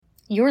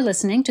You're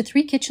listening to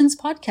Three Kitchens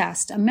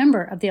Podcast, a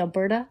member of the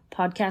Alberta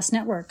Podcast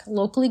Network,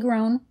 locally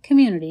grown,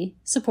 community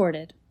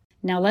supported.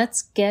 Now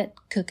let's get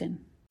cooking.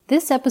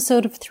 This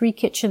episode of Three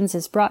Kitchens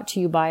is brought to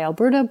you by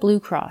Alberta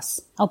Blue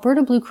Cross.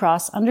 Alberta Blue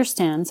Cross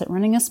understands that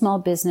running a small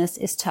business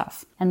is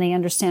tough, and they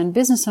understand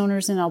business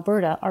owners in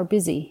Alberta are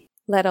busy.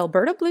 Let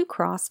Alberta Blue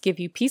Cross give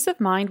you peace of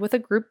mind with a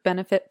group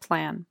benefit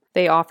plan.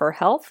 They offer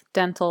health,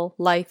 dental,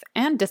 life,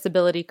 and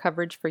disability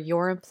coverage for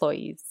your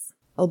employees.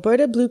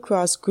 Alberta Blue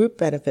Cross group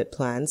benefit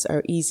plans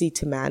are easy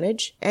to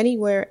manage,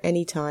 anywhere,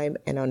 anytime,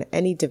 and on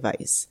any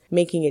device,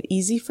 making it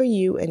easy for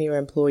you and your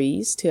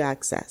employees to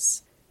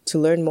access. To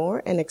learn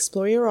more and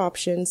explore your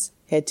options,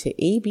 head to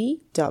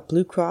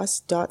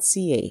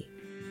ab.bluecross.ca.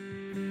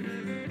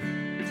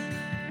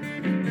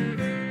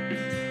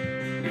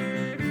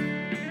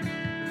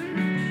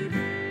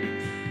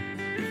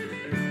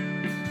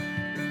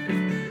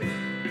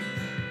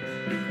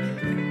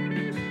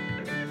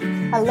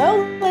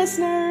 Hello,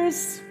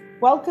 listeners!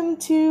 Welcome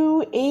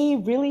to a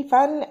really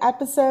fun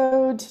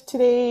episode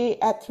today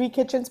at Three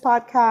Kitchens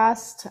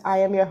Podcast. I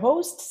am your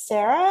host,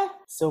 Sarah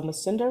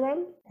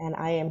Somasundaram, and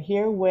I am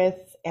here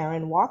with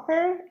Erin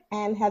Walker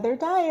and Heather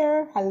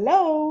Dyer.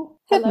 Hello!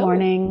 Good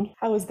morning.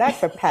 How was that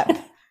for pep?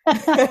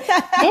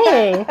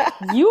 Hey!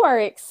 You are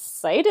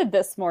excited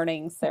this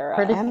morning,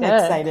 Sarah. I'm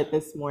excited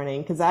this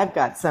morning because I've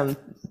got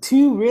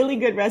two really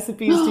good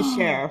recipes to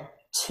share.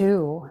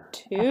 Two.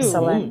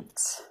 Excellent.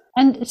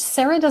 And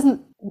Sarah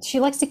she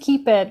likes to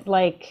keep it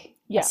like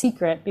a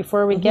secret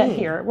before we get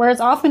here. Whereas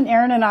often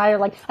Erin and I are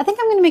like, I think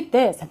I'm going to make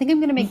this. I think I'm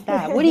going to make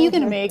that. What are you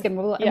going to make? And,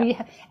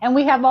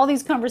 we have all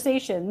these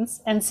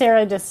conversations and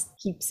Sarah just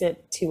keeps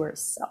it to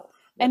herself.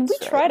 And we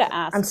try to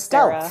ask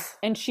Sarah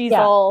and she's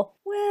all,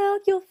 well,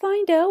 you'll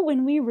find out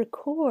when we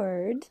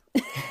record.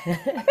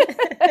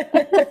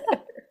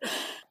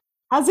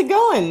 How's it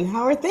going?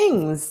 How are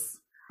things?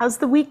 How's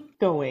the week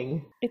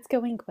going? It's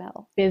going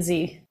well.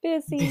 Busy.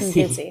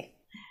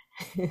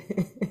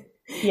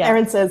 Yeah.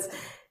 Erin says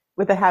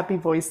with a happy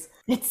voice,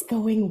 it's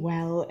going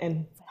well.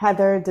 And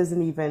Heather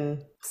doesn't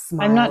even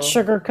smile. I'm not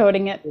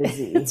sugarcoating it.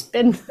 It's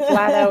been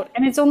flat out.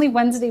 And it's only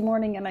Wednesday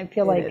morning and I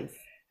feel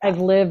I've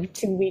lived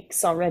 2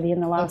 weeks already in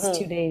the last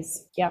 2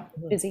 days. Yeah,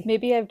 busy.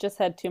 Maybe I've just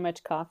had too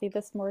much coffee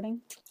this morning.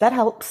 That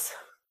helps.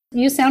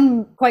 You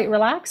sound quite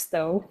relaxed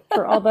though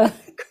for all the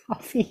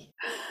coffee.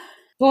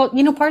 Well,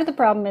 part of the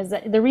problem is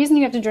that the reason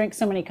you have to drink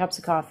so many cups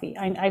of coffee,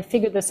 I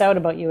figured this out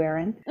about you,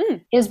 Erin,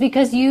 is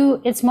because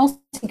it's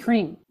mostly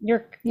cream.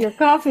 Your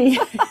coffee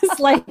is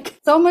like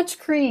so much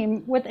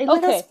cream with a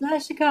little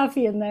splash of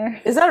coffee in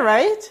there. Is that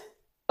right?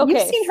 Okay,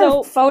 you've seen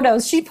her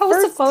photos. She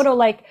posts a photo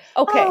like,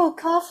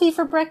 coffee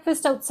for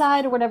breakfast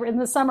outside or whatever in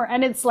the summer,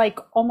 and it's like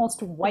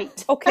almost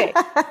white. Okay,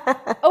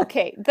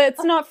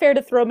 that's not fair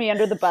to throw me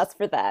under the bus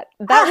for that.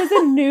 That was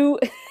a new...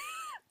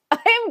 I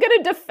am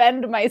going to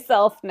defend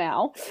myself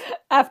now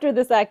after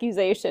this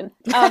accusation.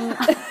 There's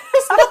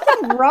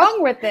nothing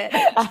wrong with it.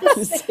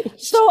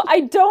 So I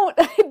don't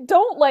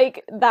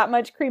like that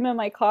much cream in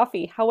my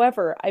coffee.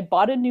 However, I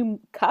bought a new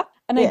cup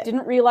and I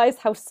didn't realize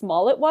how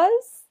small it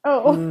was.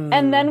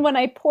 And then when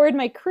I poured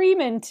my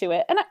cream into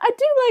it, and I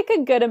do like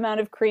a good amount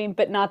of cream,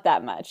 but not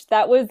that much.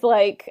 That was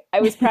like, I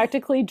was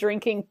practically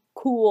drinking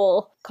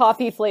cool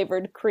coffee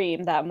flavored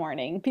cream that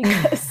morning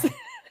because...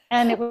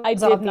 And it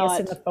was obvious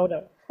in the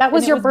photo. That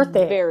was your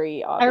birthday.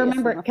 Very obvious. I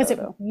remember because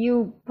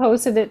you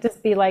posted it to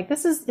be like,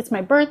 it's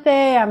my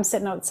birthday. I'm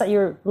sitting outside.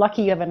 You're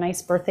lucky you have a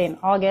nice birthday in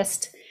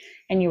August.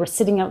 And you were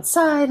sitting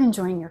outside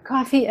enjoying your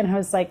coffee. And I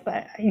was like,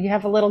 but you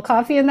have a little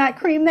coffee in that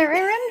cream there,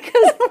 Erin?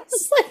 Because it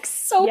was like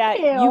so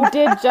pale. You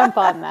did jump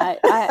on that.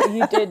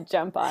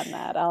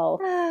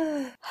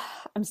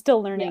 I'm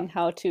still learning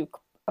how to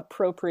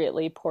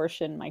appropriately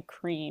portion my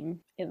cream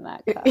in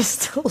that cup. You're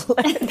still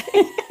learning.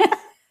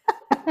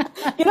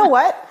 You know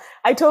what?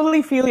 I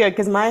totally feel you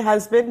because my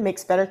husband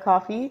makes better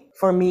coffee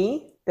for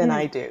me than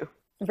I do.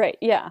 Right.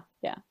 Yeah.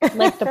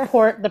 Like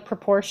the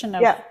proportion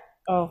of. Yeah.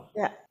 Oh.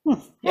 Yeah.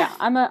 Yeah.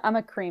 I'm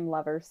a cream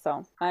lover,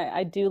 so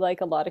I do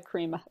like a lot of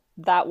cream.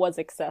 That was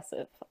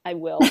excessive. I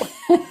will.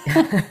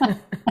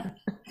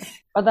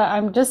 But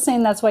I'm just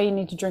saying that's why you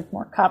need to drink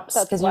more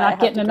cups because you're not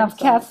getting enough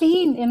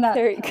caffeine in that.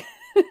 There you go.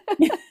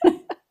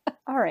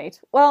 All right.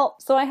 Well,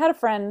 so I had a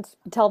friend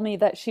tell me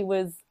that she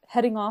was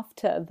heading off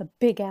to the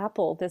Big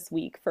Apple this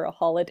week for a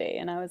holiday.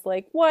 And I was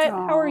like, what?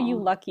 Aww. How are you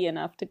lucky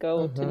enough to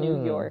go to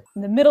New York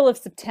in the middle of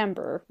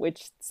September,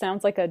 which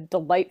sounds like a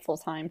delightful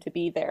time to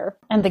be there.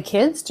 And the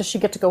kids? Does she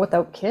get to go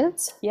without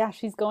kids? Yeah,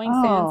 she's going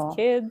sans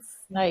kids.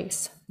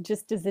 Nice.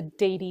 Just as a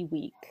datey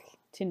week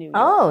to New York.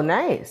 Oh,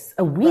 nice.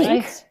 A week?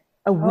 Right.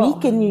 A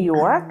week in New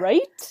York?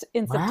 Right?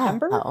 In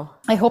September? Wow.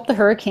 I hope the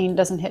hurricane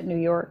doesn't hit New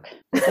York.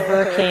 The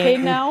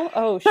hurricane now?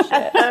 Oh,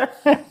 shit.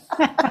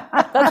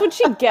 That's what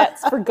she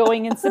gets for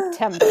going in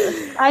September.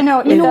 I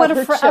know. You know what?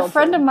 A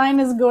friend of mine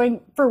is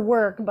going for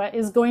work, but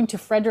is going to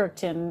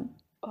Fredericton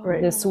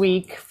this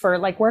week for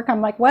like work.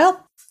 I'm like,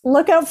 well,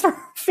 look out for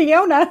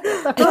Fiona,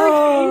 the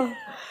hurricane.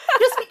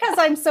 Just because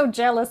I'm so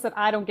jealous that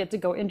I don't get to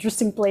go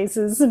interesting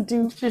places and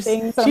do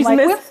things. She's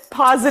missed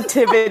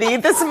positivity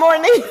this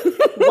morning.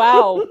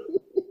 Wow.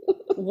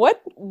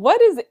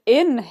 What is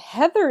in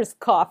Heather's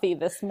coffee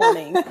this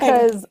morning?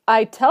 Because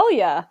I tell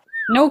ya,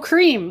 no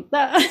cream.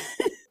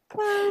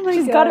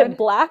 She's got it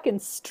black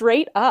and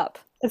straight up.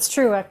 It's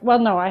true. Well,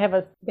 no, I have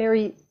a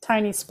very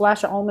tiny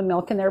splash of almond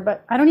milk in there,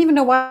 but I don't even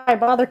know why I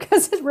bother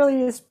because it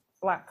really is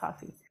black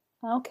coffee.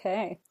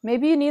 Okay.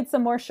 Maybe you need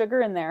some more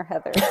sugar in there,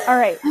 Heather. All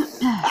right.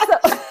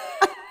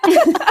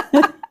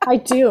 I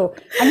do.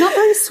 I'm not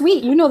very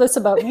sweet. You know this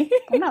about me.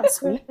 I'm not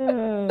sweet.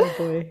 Oh,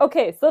 boy.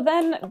 Okay, so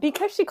then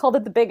because she called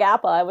it the Big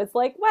Apple, I was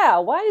like,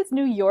 wow, why is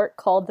New York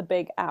called the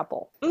Big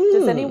Apple?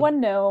 Does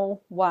anyone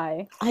know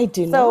why? I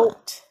do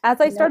not. So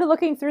as I started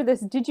looking through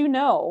this, did you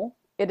know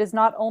it has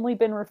not only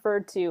been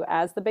referred to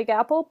as the Big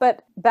Apple,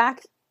 but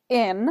back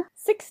in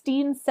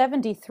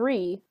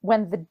 1673,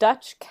 when the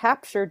Dutch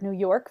captured New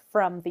York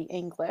from the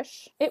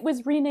English, it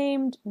was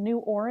renamed New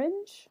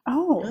Orange.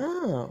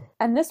 Oh.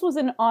 And this was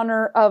in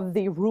honor of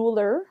the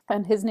ruler,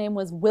 and his name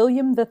was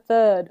William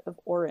III of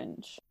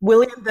Orange.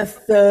 William the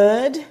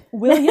Third?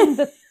 William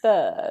the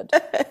Third.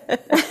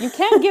 You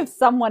can't give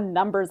someone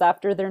numbers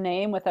after their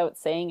name without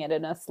saying it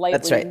in a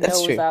slightly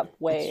nose-up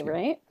way,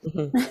 right?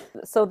 Mm-hmm.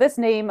 So this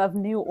name of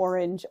New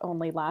Orange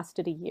only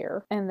lasted a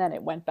year, and then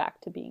it went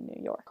back to being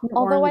New York. New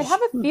Although Orange. I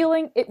have a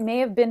feeling it may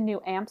have been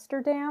New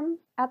Amsterdam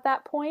at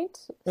that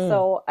point.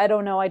 So I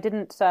don't know. I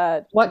didn't...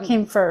 What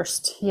came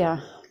first? Yeah.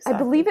 Exactly. I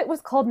believe it was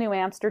called New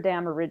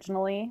Amsterdam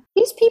originally.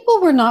 These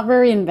people were not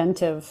very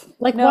inventive.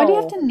 Like, No. why do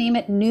you have to name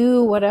it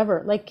New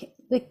whatever? Like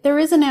there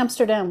is an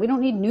Amsterdam. We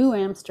don't need New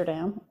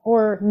Amsterdam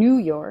or New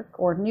York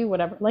or New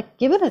whatever. Like,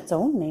 give it its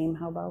own name.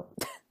 How about?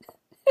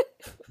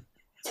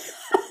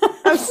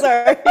 I'm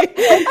sorry.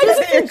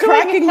 You're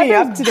cracking me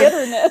up to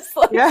bitterness.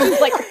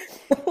 Like,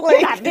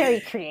 Not very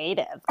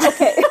creative.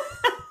 okay.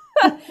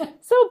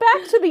 So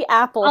back to the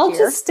apple I'll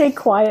here. just stay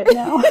quiet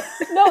now.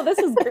 No, this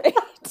is great.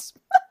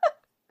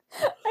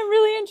 I'm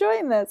really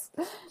enjoying this.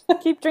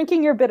 Keep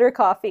drinking your bitter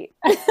coffee.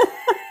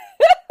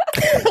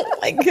 Oh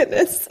my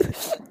goodness.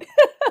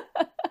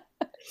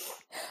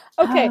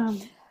 Okay.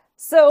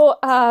 So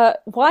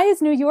why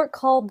is New York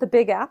called the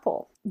Big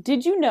Apple?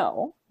 Did you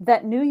know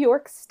that New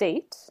York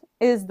State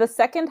is the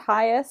second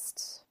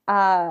highest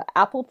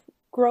apple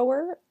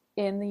grower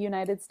in the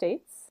United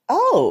States?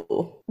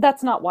 Oh.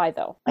 That's not why,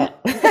 though.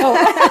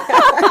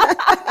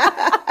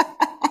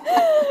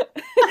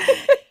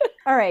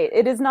 All right,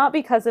 it is not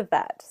because of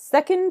that.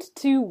 Second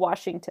to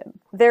Washington,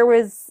 there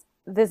was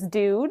this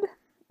dude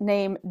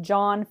named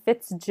John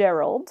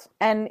Fitzgerald,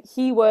 and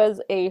he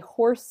was a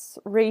horse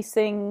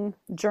racing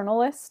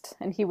journalist,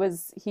 and he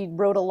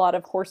wrote a lot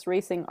of horse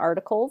racing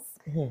articles,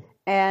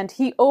 and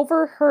he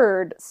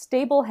overheard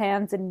stable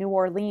hands in New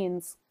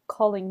Orleans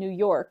calling New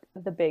York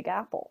the Big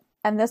Apple.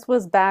 And this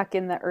was back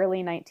in the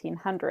early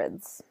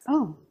 1900s.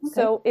 Oh, okay.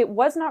 So it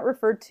was not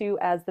referred to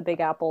as the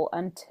Big Apple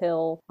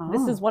until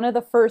this is one of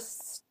the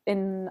first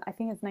in, I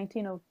think it's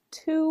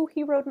 1902,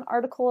 he wrote an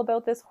article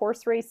about this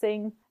horse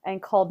racing and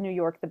called New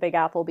York the Big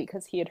Apple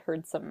because he had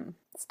heard some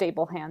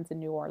stable hands in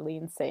New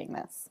Orleans saying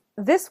this.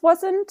 This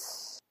wasn't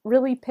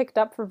really picked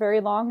up for very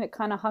long. It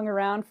kind of hung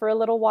around for a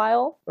little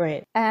while.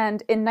 Right.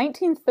 And in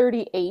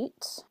 1938,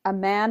 a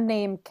man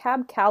named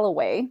Cab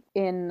Calloway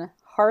in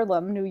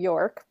Harlem, New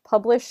York,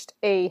 published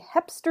a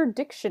Hepster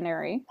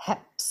Dictionary.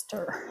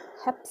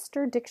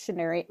 Hepster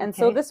Dictionary. And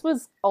so this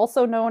was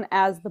also known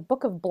as the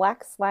Book of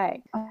Black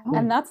Slang.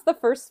 And that's the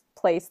first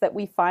place that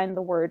we find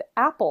the word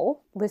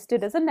apple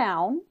listed as a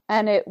noun.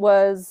 And it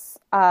was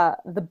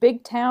the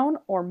big town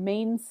or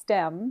main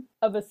stem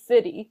of a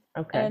city.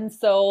 Okay. And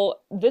so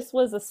this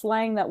was a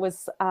slang that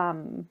was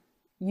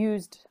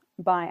used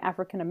by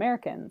African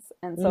Americans,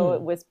 and so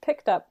it was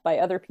picked up by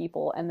other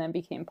people and then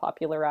became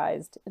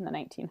popularized in the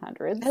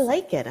 1900s. I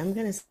like it. I'm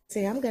going to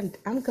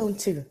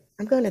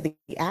the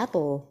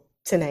Apple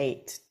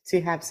tonight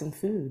to have some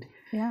food.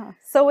 Yeah.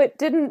 So it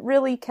didn't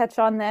really catch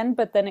on then,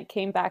 but then it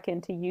came back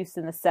into use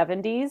in the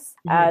 70s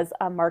as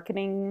a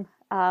marketing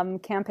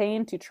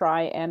campaign to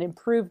try and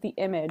improve the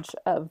image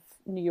of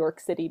New York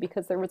City,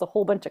 because there was a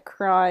whole bunch of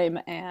crime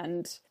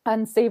and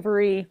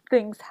unsavory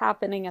things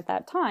happening at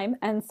that time.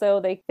 And so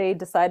they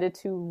decided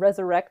to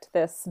resurrect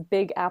this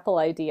Big Apple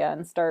idea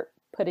and start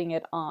putting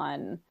it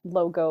on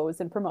logos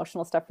and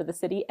promotional stuff for the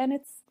city. And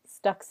it's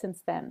stuck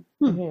since then.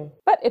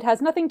 But it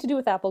has nothing to do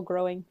with apple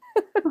growing.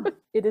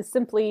 It is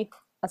simply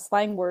a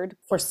slang word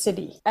for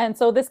city. And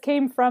so this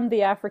came from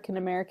the African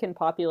American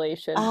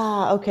population.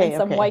 Okay. And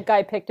some white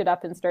guy picked it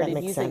up and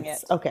started using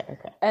sense. it. Okay.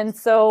 And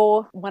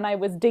so when I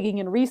was digging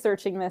and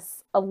researching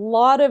this, a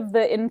lot of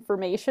the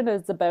information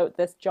is about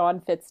this John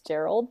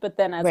Fitzgerald. But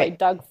then as I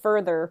dug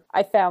further,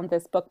 I found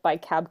this book by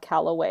Cab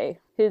Calloway,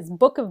 his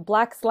Book of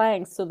Black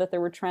Slang, so that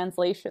there were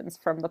translations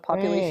from the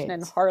population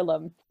in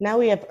Harlem. Now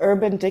we have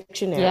Urban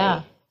Dictionary.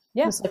 Yeah.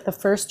 It was like the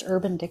first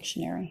urban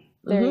dictionary.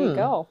 There you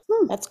go.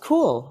 That's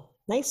cool.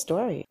 Nice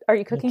story. Are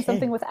you cooking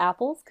something with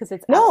apples? Because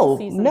it's apple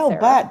season, no,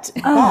 Sarah. but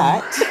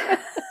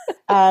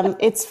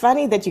It's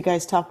funny that you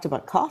guys talked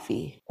about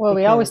coffee. Well,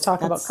 we always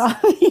talk about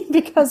coffee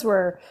because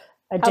we're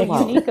addicted.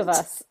 How unique of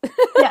us.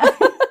 Yeah.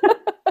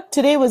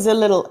 Today was a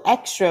little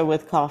extra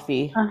with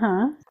coffee.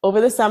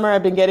 Over the summer,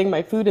 I've been getting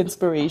my food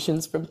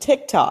inspirations from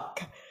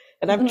TikTok.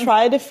 And I've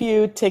tried a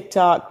few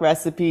TikTok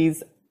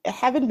recipes. I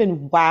haven't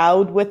been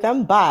wowed with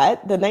them,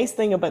 but the nice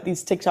thing about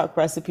these TikTok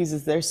recipes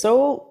is they're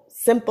so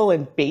simple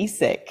and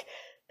basic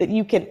that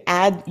you can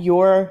add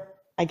your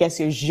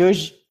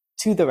zhuzh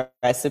to the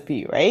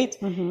recipe, right?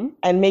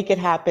 And make it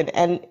happen.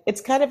 And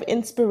it's kind of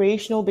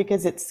inspirational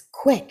because it's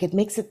quick. It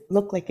makes it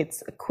look like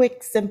it's a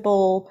quick,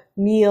 simple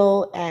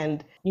meal,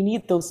 and you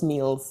need those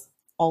meals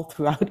all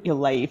throughout your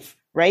life,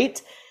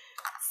 right?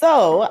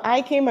 So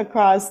I came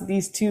across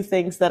these two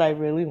things that I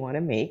really want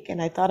to make,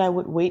 and I thought I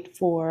would wait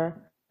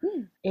for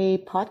a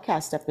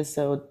podcast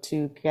episode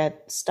to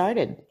get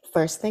started.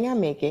 First thing I'm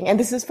making, and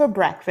this is for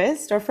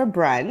breakfast or for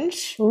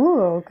brunch.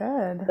 Ooh,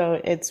 good. So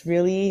it's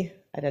really,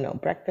 I don't know,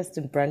 breakfast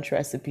and brunch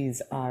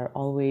recipes are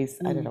always,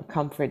 I don't know,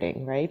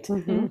 comforting, right?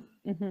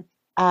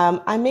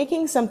 I'm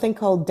making something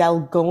called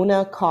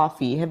Dalgona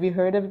coffee. Have you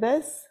heard of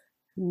this?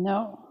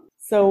 No.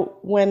 So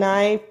when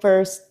I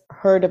first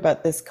heard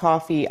about this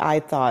coffee,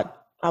 I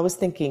was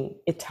thinking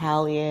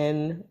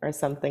Italian or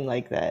something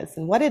like this.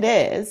 And what it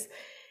is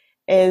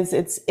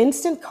it's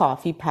instant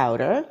coffee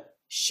powder,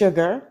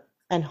 sugar,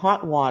 and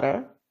hot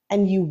water,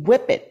 and you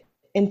whip it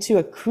into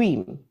a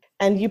cream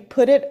and you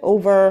put it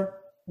over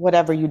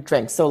whatever you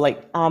drink. So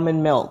like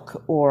almond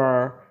milk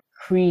or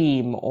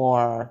cream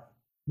or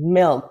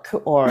milk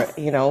or,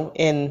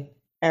 in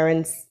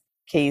Erin's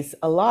case,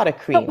 a lot of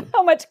cream.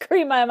 How much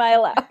cream am I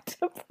allowed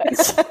to put?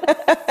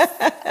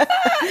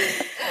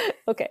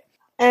 Okay.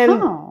 And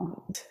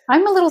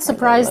I'm a little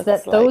surprised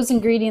that those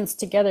ingredients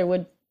together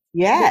would.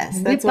 Yes,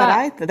 that's what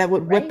I thought. That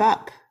would whip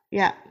up.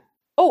 Yeah.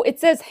 Oh, it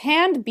says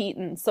hand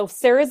beaten. So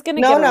Sarah's going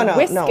to get a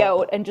whisk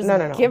out and just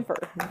give her.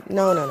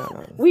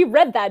 No. We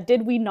read that,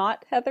 did we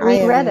not, Heather?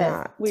 We read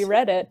it. We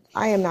read it.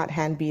 I am not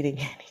hand beating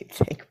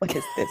anything. What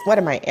is this? What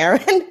am I,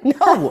 Erin?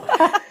 No.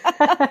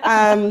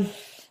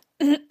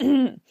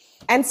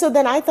 And so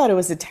then I thought it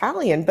was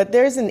Italian, but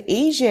there's an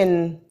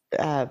Asian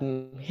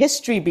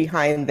history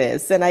behind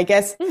this. And I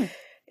guess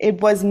it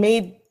was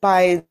made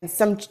by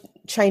some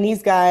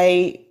Chinese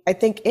guy, I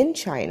think in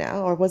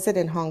China, or was it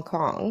in Hong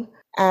Kong?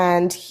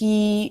 And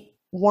he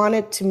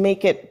wanted to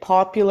make it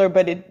popular,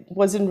 but it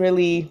wasn't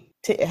really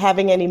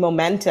having any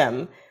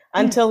momentum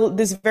until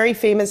this very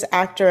famous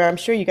actor, I'm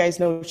sure you guys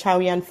know Chow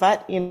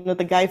Yun-fat,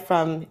 the guy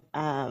from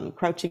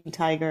Crouching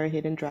Tiger,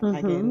 Hidden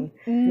Dragon.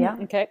 Yeah.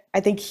 Okay. I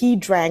think he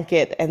drank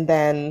it and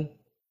then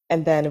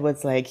it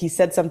was like, he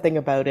said something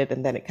about it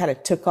and then it kind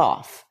of took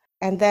off.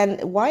 And then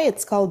why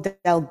it's called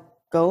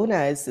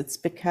Dalgona is it's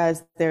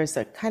because there's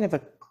a kind of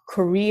a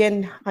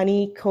Korean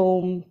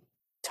honeycomb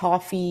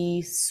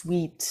toffee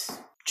sweet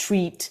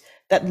treat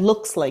that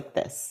looks like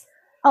this.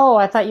 Oh,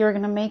 I thought you were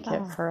going to make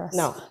it for us.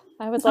 No.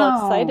 I was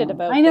all excited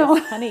about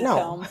this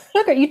honeycomb.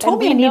 Sugar. You told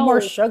me I need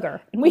more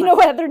sugar. We know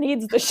Heather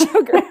needs the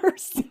sugar.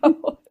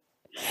 So.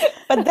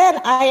 But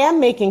then I am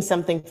making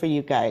something for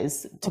you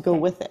guys to go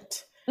with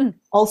it.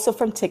 Also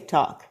from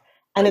TikTok.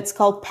 And it's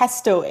called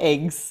pesto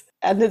eggs.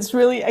 And it's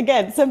really,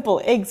 again,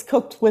 simple. Eggs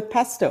cooked with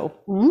pesto.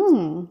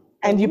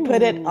 And you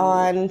put it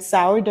on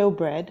sourdough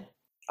bread.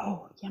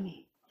 Oh,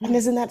 yummy. And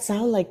doesn't that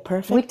sound like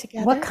perfect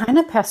together? What kind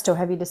of pesto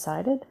have you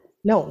decided?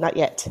 No, not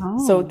yet.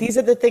 So these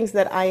are the things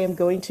that I am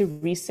going to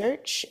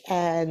research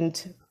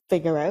and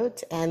figure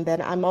out. And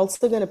then I'm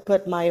also going to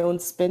put my own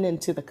spin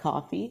into the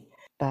coffee.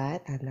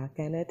 But I'm not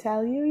going to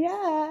tell you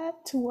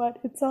yet what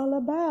it's all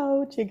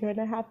about. You're going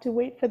to have to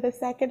wait for the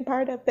second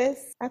part of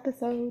this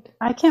episode.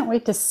 I can't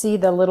wait to see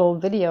the little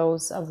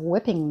videos of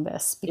whipping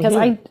this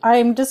because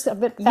I'm just a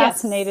bit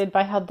fascinated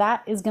by how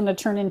that is going to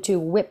turn into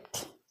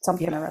whipped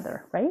something or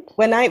other, right?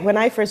 When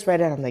I first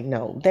read it, I'm like,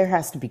 no, there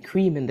has to be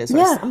cream in this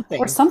or something.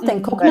 Or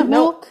something, coconut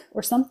milk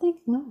or something.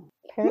 No.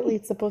 Apparently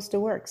it's supposed to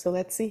work, so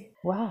let's see.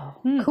 Wow,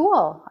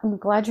 cool. I'm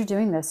glad you're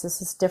doing this.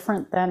 This is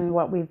different than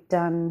what we've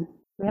done.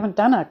 We haven't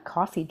done a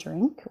coffee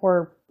drink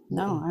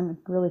I'm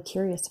really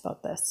curious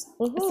about this.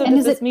 So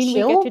does this mean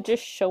we get to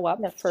just show up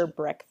for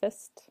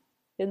breakfast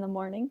in the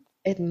morning?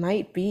 It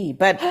might be,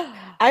 but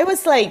I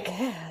was like,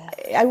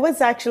 I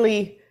was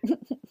actually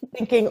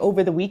thinking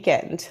over the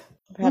weekend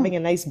of having a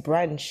nice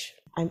brunch.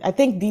 I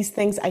think these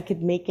things, I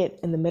could make it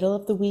in the middle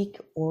of the week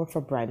or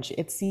for brunch.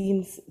 It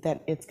seems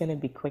that it's going to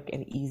be quick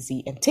and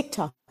easy and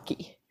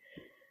TikTok-y.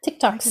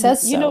 TikTok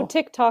says so.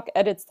 TikTok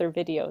edits their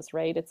videos,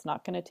 right? It's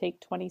not going to take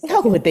 20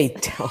 seconds. No, they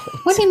don't.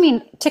 What do you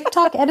mean?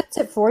 TikTok edits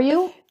it for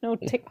you? No,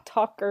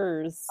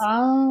 TikTokers.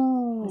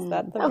 Oh. Is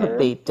that the No,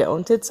 word? they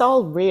don't. It's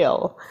all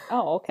real.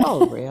 Oh, okay.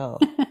 All real.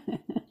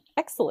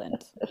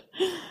 Excellent.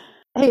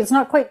 Hey, it's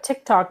not quite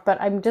TikTok, but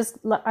I'm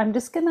just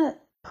going to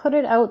put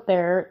it out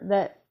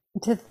there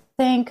to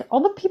thank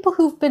all the people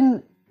who've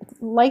been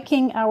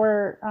liking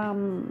our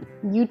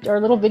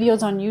little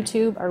videos on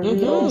YouTube, our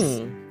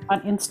reels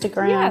on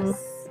Instagram.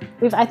 Yes.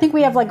 I think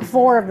we have like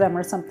 4 of them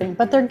or something,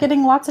 but they're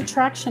getting lots of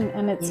traction,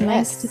 and it's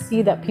nice to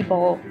see that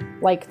people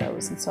like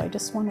those. And so I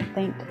just want to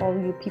thank all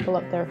you people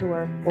out there who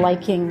are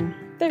liking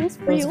There's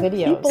those real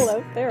videos. people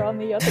out there on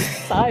the other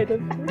side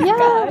of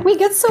we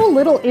get so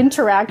little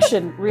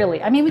interaction,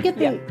 really. I mean, we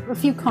get a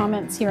few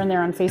comments here and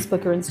there on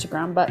Facebook or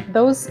Instagram, but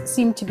those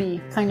seem to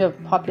be kind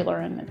of popular,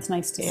 and it's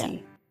nice to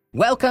see.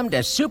 Welcome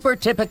to Super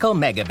Typical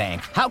Megabank.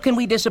 How can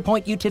we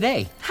disappoint you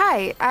today?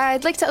 Hi,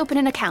 I'd like to open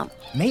an account.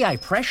 May I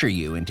pressure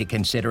you into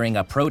considering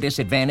a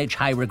pro-disadvantage,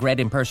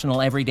 high-regret,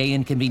 impersonal, everyday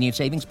inconvenient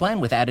savings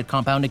plan with added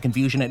compounded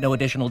confusion at no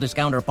additional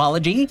discount or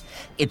apology?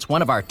 It's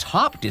one of our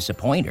top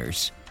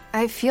disappointers.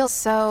 I feel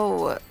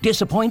so...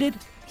 Disappointed?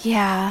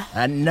 Yeah.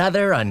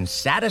 Another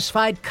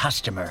unsatisfied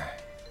customer.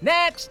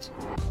 Next!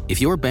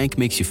 If your bank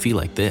makes you feel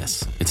like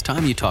this, it's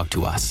time you talk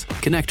to us.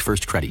 Connect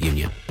First Credit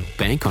Union.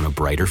 Bank on a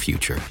brighter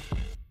future.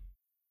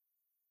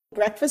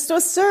 Breakfast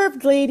was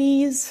served,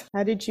 ladies.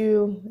 How did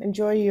you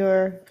enjoy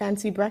your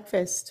fancy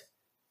breakfast?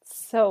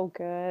 So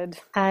good.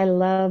 I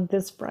love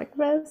this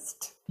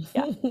breakfast.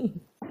 Yeah.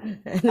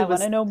 I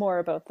want to know more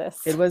about this.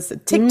 It was a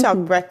TikTok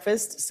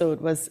breakfast, so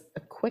it was a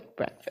quick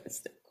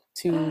breakfast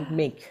to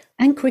make.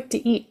 And quick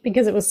to eat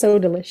because it was so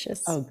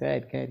delicious. Oh,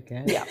 good.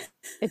 Yeah.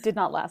 It did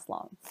not last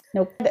long.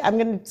 Nope. I'm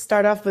going to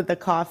start off with the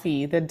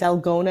coffee, the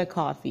Dalgona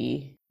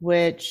coffee,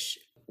 which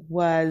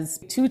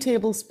was 2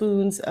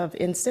 tablespoons of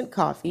instant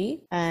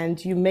coffee,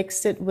 and you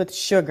mixed it with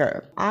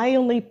sugar. I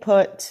only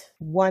put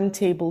 1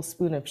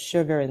 tablespoon of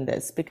sugar in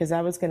this because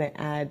I was going to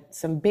add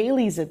some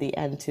Baileys at the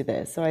end to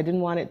this, so I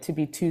didn't want it to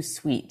be too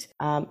sweet.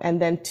 And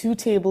then 2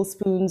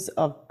 tablespoons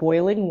of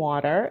boiling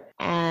water,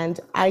 and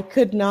I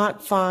could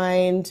not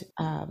find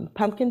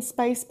pumpkin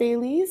spice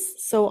Baileys,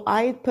 so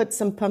I put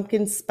some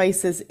pumpkin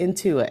spices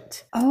into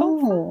it.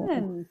 Oh,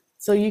 fun.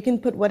 So you can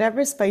put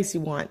whatever spice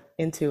you want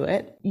into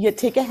it. You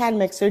take a hand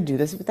mixer, do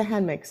this with a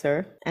hand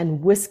mixer,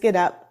 and whisk it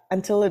up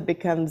until it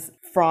becomes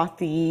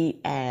frothy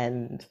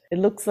and it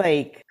looks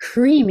like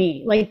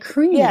creamy, like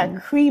cream. Yeah,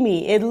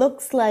 creamy. It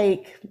looks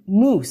like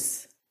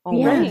mousse.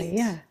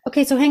 Yeah.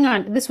 Okay, so hang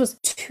on. This was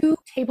 2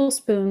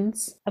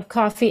 tablespoons of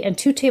coffee and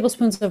 2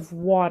 tablespoons of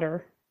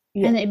water.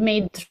 Yeah. And it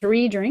made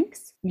 3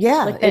 drinks?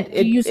 Yeah, like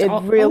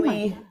it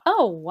really...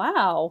 Oh,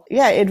 wow.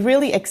 Yeah, it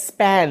really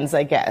expands,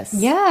 I guess.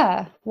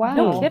 Yeah, wow.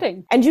 No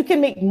kidding. And you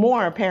can make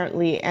more,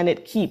 apparently, and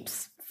it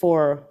keeps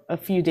for a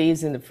few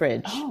days in the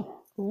fridge. Oh.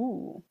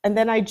 Ooh. And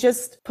then I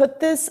just put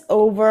this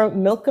over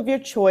milk of your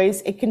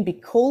choice. It can be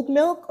cold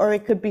milk or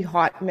it could be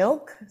hot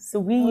milk. So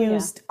we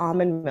used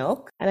almond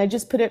milk, and I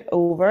just put it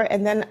over,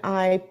 and then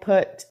I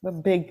put a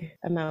big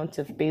amount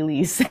of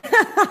Baileys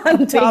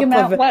on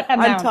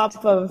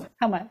top of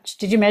how much?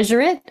 Did you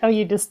measure it? Oh,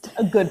 you just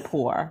a good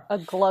pour. A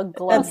glug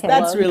glug.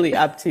 That's really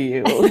up to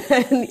you.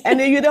 And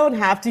you don't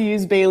have to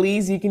use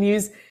Baileys. You can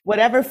use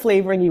whatever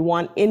flavoring you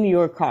want in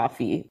your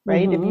coffee,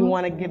 right? Mm-hmm. If you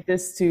want to give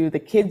this to the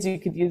kids, you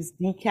could use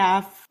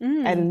decaf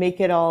and make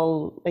it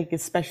all like a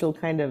special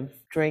kind of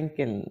drink,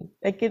 and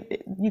like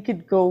you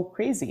could go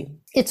crazy.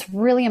 It's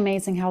really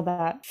amazing how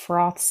that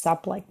froths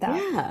up like that.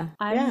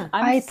 Yeah.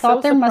 I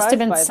thought there must have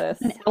been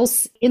something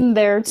else in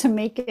there to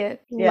make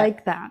it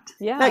like that.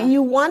 Yeah. Now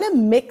you want to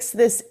mix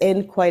this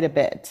in quite a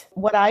bit.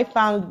 What I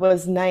found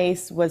was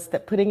nice was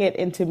that putting it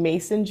into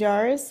mason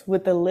jars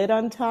with the lid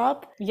on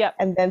top,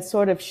 and then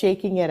sort of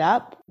shaking it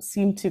up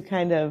seemed to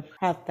kind of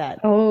have that.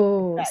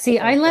 Oh, see,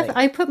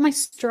 I put my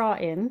straw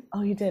in.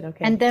 Oh, you did?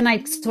 Okay. And then I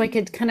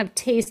could kind of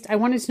taste. I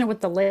wanted to know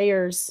what the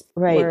layers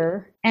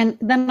were. And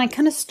then I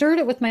kind of stirred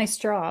it with my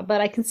straw,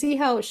 but I can see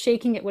how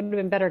shaking it would have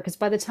been better, because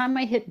by the time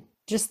I hit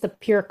just the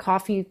pure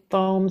coffee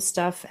foam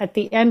stuff at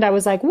the end, I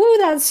was like, woo,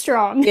 that's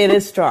strong. It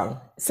is strong.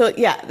 So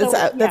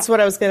that's what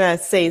I was going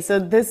to say. So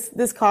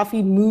this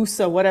coffee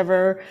mousse or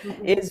whatever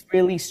is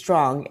really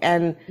strong,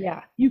 and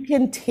you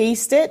can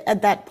taste it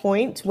at that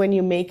point when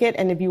you make it.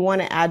 And if you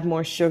want to add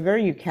more sugar,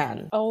 you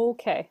can.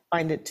 Okay.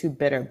 Find it too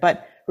bitter.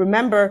 But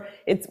remember,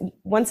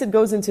 once it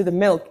goes into the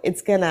milk,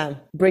 it's going to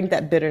bring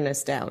that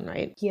bitterness down,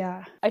 right?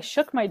 Yeah. I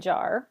shook my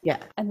jar. Yeah.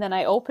 And then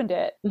I opened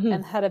it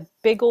and had a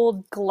big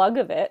old glug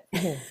of it.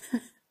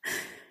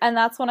 And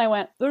that's when I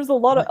went, there's a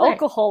lot of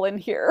alcohol in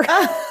here.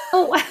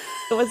 Oh,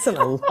 it wasn't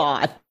a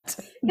lot.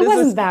 It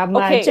wasn't that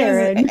much,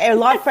 Erin. A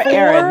lot for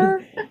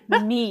Erin.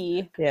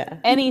 Me,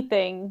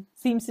 anything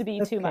seems to be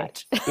too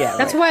much. Yeah,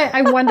 that's why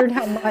I wondered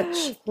how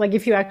much, like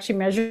if you actually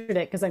measured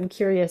it, because I'm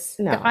curious.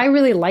 No. I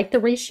really like the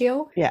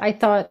ratio. Yeah. I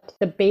thought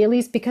the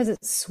Baileys, because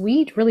it's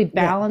sweet, really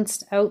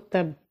balanced out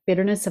the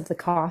bitterness of the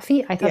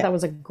coffee. I thought that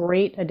was a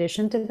great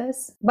addition to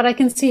this. But I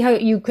can see how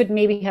you could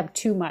maybe have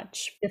too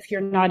much if you're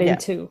not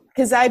into.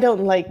 Because I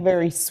don't like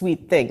very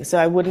sweet things. So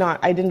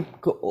I didn't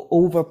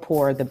over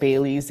pour the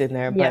Baileys in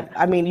there. But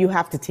I mean, you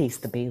have to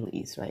taste the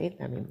Baileys, right?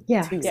 I mean,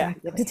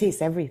 exactly. You have to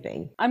taste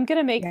everything. I'm going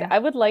to make, I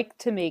would like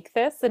to make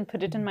this and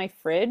put it in my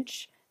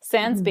fridge,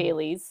 sans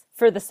Baileys,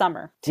 for the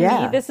summer. To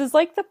me, this is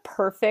like the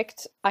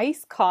perfect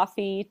iced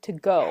coffee to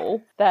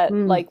go, that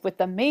like with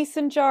the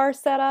mason jar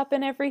set up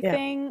and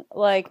everything,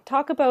 like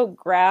talk about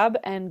grab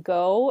and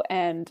go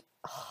and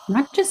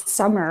Not just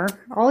summer,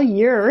 all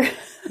year.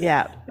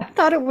 Yeah. I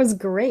thought it was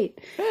great.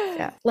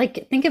 Yeah.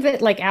 Like, think of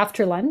it like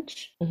after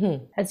lunch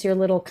as your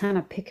little kind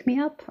of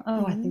pick-me-up.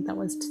 Oh, I think that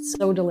was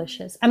so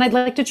delicious. And I'd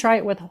like to try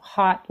it with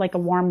hot, like a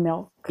warm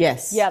milk.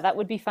 Yes. Yeah, that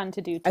would be fun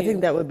to do too. I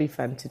think that would be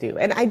fun to do.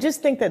 And I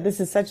just think that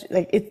this is such,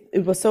 like,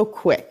 it was so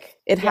quick.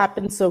 It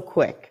happened so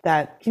quick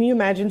that, can you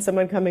imagine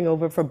someone coming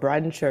over for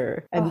brunch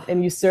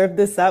and you serve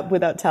this up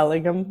without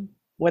telling them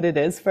what it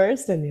is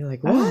first? And you're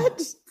like, what?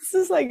 This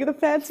is like the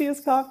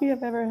fanciest coffee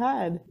I've ever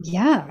had.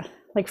 Yeah.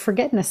 Like,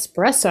 forget an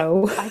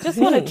espresso. I just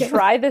want to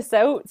try this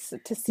out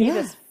to see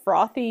this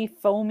frothy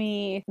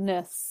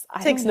foaminess.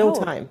 It takes no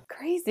time.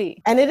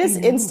 Crazy. And it is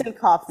instant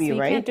coffee, so you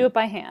right? can't do it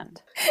by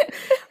hand.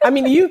 I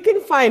mean, you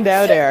can find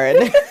out,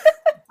 Erin.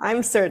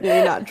 I'm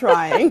certainly not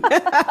trying.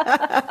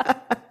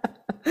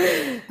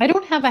 I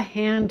don't have a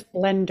hand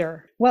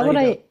blender. What would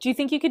I? Do you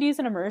think you could use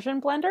an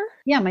immersion blender?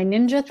 Yeah, my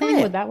Ninja thing.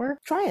 it. Would that work?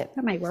 Try it.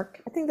 That might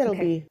work. I think that'll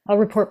be I'll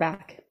report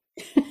back.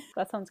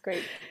 That sounds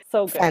great.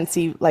 So good.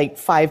 fancy, like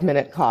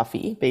 5-minute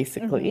coffee,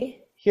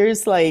 basically.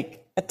 Here's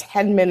like a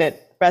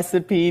 10-minute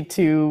recipe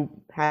to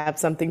have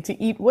something to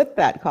eat with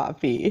that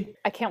coffee.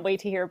 I can't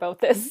wait to hear about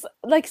this.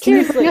 Like, Can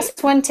you seriously. bring us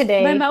one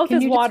today? My mouth Can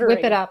is you just watering.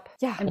 whip it up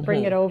Yeah. and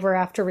bring it over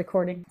after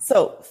recording?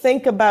 So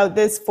think about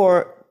this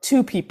for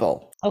 2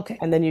 people. Okay.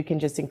 And then you can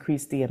just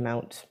increase the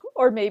amount.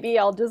 Or maybe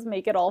I'll just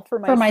make it all for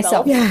myself. For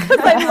myself.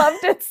 Because I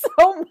loved it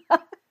so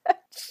much.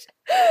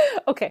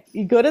 Okay.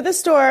 You go to the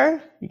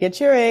store, you get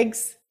your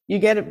eggs, you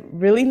get a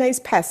really nice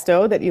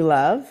pesto that you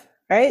love,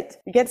 right?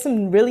 You get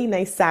some really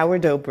nice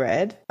sourdough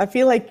bread. I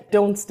feel like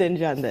don't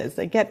stinge on this.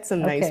 Like, get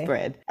some nice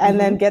bread. And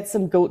then get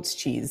some goat's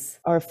cheese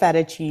or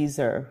feta cheese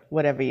or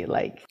whatever you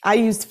like. I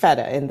used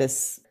feta in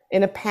this.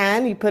 In a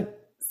pan, you put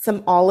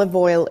some olive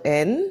oil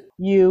in.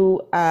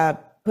 You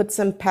put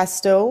some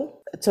pesto,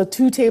 so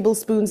 2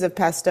 tablespoons of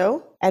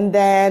pesto. And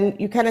then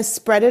you kind of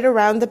spread it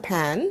around the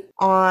pan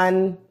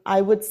on,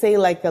 I would say,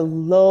 like a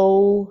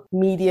low,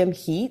 medium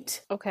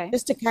heat. Okay.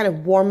 Just to kind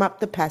of warm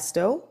up the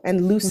pesto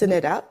and loosen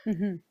it up.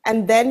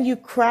 And then you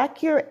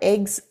crack your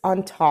eggs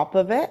on top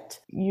of it.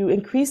 You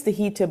increase the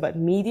heat to about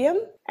medium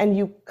and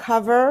you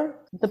cover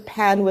the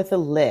pan with a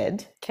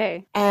lid.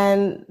 Okay.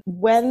 And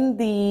when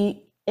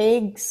the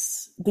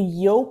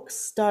yolk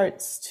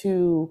starts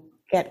to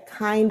get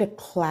kind of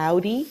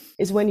cloudy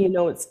is when you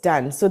know it's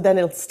done. So then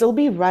it'll still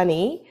be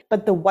runny,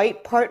 but the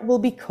white part will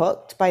be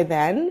cooked by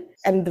then.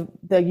 And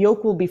the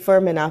yolk will be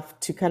firm enough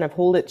to kind of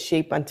hold its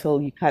shape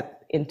until you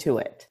cut into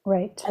it.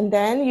 Right. And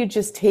then you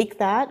just take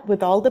that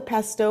with all the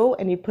pesto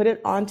and you put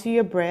it onto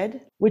your bread,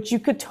 which you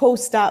could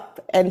toast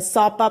up and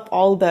sop up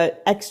all the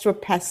extra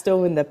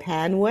pesto in the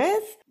pan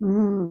with.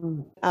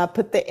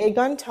 Put the egg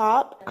on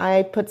top.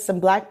 I put some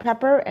black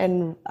pepper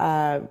and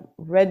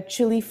red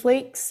chili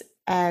flakes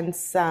and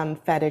some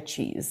feta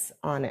cheese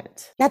on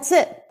it. That's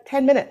it.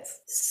 10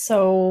 minutes.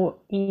 So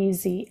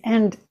easy.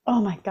 And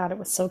oh my God, it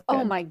was so good.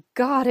 Oh my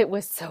God, it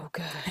was so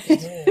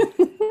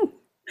good.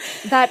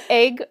 That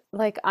egg,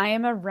 like, I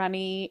am a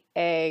runny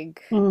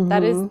egg.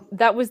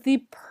 That was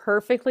the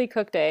perfectly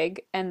cooked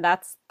egg. And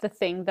that's the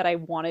thing that I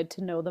wanted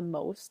to know the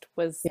most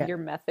was your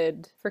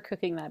method for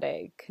cooking that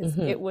egg. Because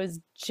it was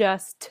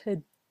just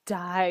to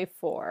die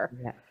for.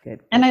 Yeah, good.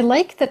 And I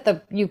like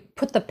that you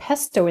put the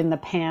pesto in the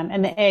pan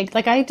and the egg.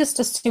 Like, I just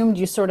assumed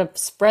you sort of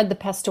spread the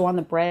pesto on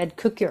the bread,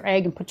 cook your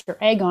egg and put your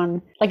egg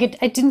on. Like,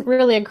 it didn't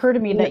really occur to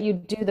me that you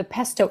do the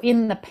pesto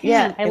in the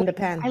pan. Yeah, in the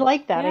pan. I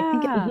like that. Yeah. I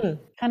think it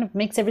kind of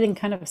makes everything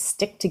kind of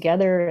stick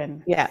together.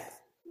 And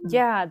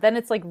Yeah, then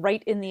it's like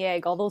right in the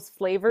egg. All those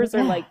flavors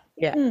are like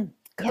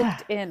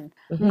cooked in.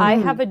 I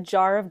have a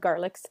jar of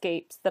garlic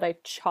scapes that I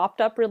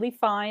chopped up really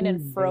fine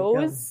and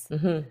froze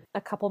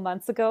a couple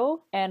months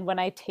ago. And when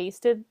I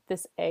tasted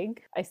this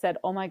egg, I said,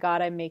 oh my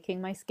God, I'm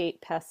making my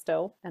scape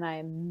pesto and I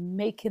am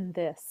making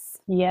this.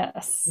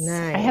 yes.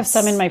 Nice. I have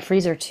some in my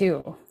freezer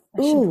too.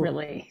 I should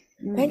really.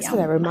 Thanks for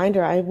that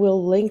reminder. I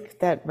will link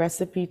that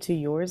recipe to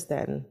yours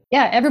then.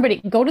 Yeah, everybody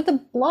go to the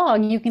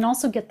blog. You can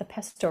also get the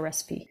pesto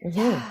recipe.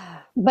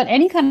 But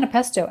any kind of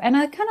pesto. And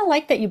I kind of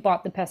like that you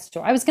bought the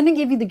pesto. I was going to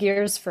give you the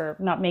gears for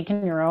not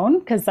making your own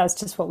because that's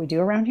just what we do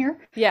around here.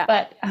 Yeah.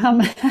 But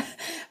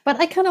but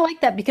I kind of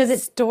like that because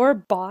it's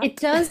Store-bought. it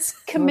does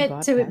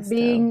commit to it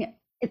being,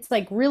 it's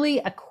like really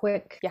a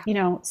quick,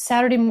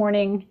 Saturday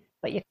morning,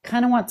 but you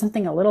kind of want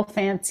something a little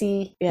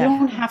fancy. Yeah. You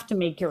don't have to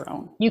make your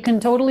own. You can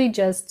totally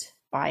just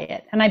buy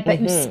it. And I bet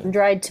you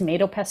sun-dried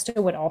tomato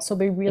pesto would also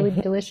be really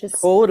delicious.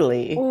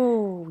 Totally.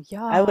 Oh,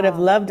 yeah. I would have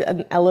loved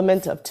an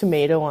element of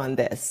tomato on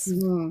this.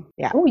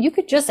 Yeah. Oh, you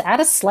could just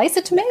add a slice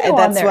of tomato on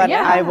That's there. what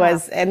Yeah. I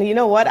was. And you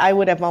know what? I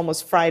would have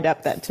almost fried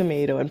up that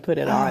tomato and put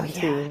it on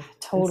too.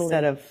 Totally.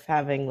 Instead of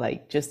having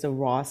like just a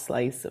raw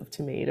slice of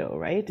tomato,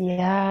 right?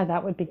 Yeah,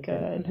 that would be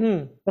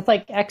good. With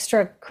like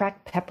extra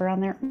cracked pepper on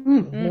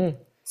there.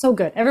 So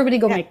good. Everybody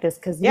go make this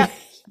because you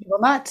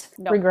will not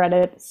regret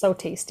it. So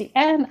tasty.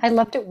 And I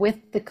loved it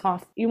with the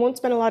coffee. You won't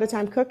spend a lot of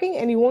time cooking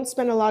and you won't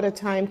spend a lot of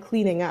time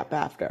cleaning up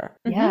after.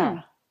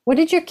 Yeah. What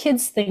did your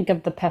kids think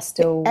of the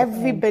pesto?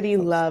 Everybody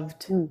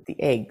loved the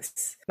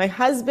eggs. My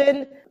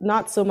husband,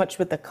 not so much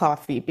with the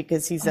coffee,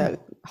 because he's a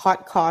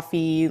hot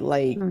coffee,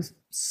 like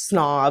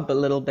snob a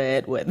little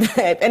bit with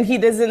it. And he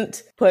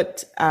doesn't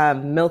put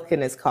milk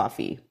in his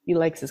coffee. He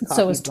likes his coffee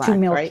so it was black, too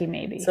milky, right?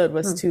 maybe. So it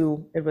was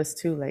too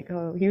like,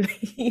 oh,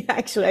 he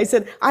actually, I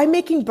said, I'm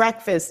making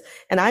breakfast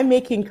and I'm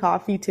making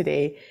coffee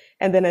today.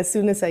 And then as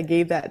soon as I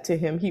gave that to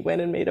him, he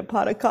went and made a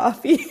pot of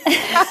coffee.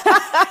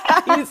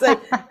 He's like,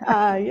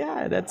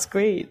 yeah, that's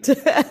great.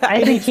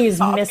 I think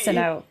he's missing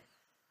out.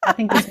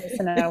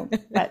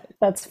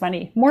 That's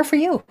funny. More for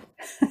you.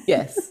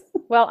 Yes.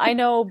 Well, I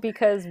know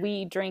because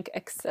we drink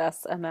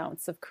excess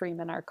amounts of cream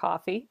in our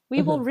coffee.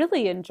 We will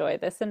really enjoy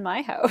this in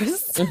my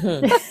house.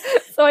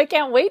 So I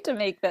can't wait to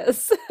make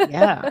this.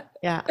 Yeah.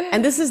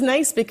 And this is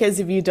nice because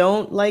if you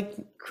don't like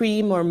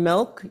cream or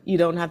milk, you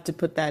don't have to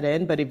put that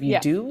in. But if you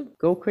do,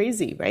 go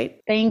crazy, right?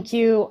 Thank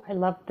you. I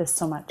love this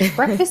so much.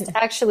 Breakfast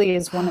actually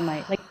is one of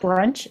my, like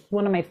brunch,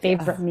 one of my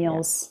favorite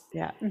meals.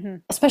 Yeah.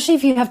 Especially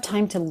if you have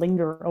time to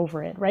linger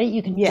over it, right?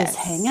 You can just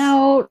hang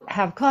out,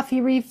 have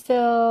coffee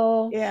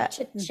refill,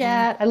 chit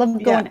chat. I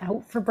love going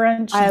out for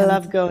brunch. I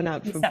love going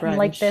out for brunch.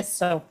 Like this.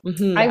 So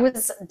I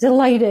was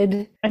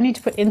delighted. I need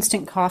to put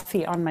instant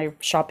coffee on my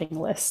shopping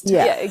list.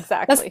 Yeah,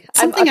 exactly. That's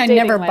something I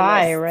never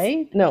buy,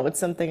 right? No, it's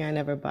something I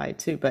never buy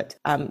too, but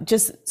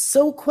just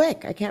so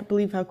quick. I can't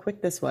believe how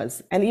quick this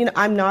was. And, you know,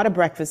 I'm not a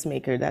breakfast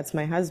maker. That's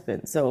my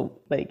husband. So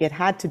like it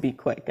had to be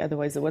quick.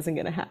 Otherwise it wasn't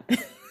going to happen.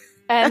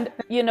 And,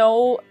 you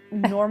know,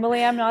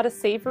 normally I'm not a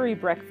savory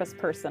breakfast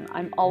person.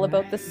 I'm all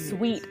about the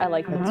sweet. I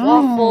like the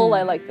waffle.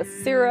 I like the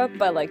syrup.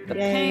 I like the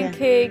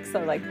pancakes.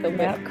 I like the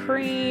whipped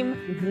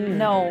cream.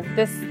 No,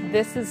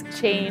 this has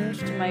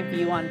changed my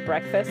view on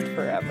breakfast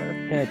forever.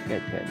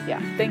 Good.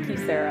 Yeah. Thank you,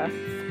 Sarah.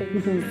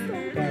 Thank you.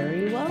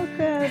 Very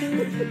welcome.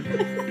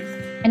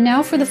 And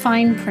now for the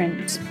fine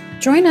print.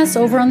 Join us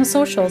over on the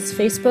socials,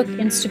 Facebook,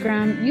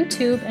 Instagram,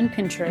 YouTube, and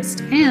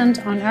Pinterest, and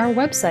on our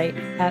website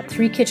at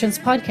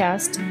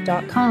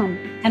threekitchenspodcast.com.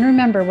 And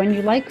remember, when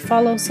you like,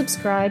 follow,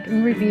 subscribe,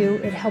 and review,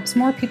 it helps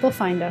more people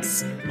find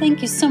us.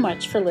 Thank you so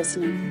much for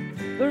listening.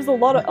 There's a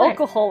lot of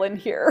alcohol in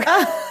here.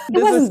 It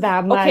wasn't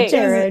that much,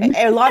 Erin.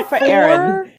 A lot for Erin.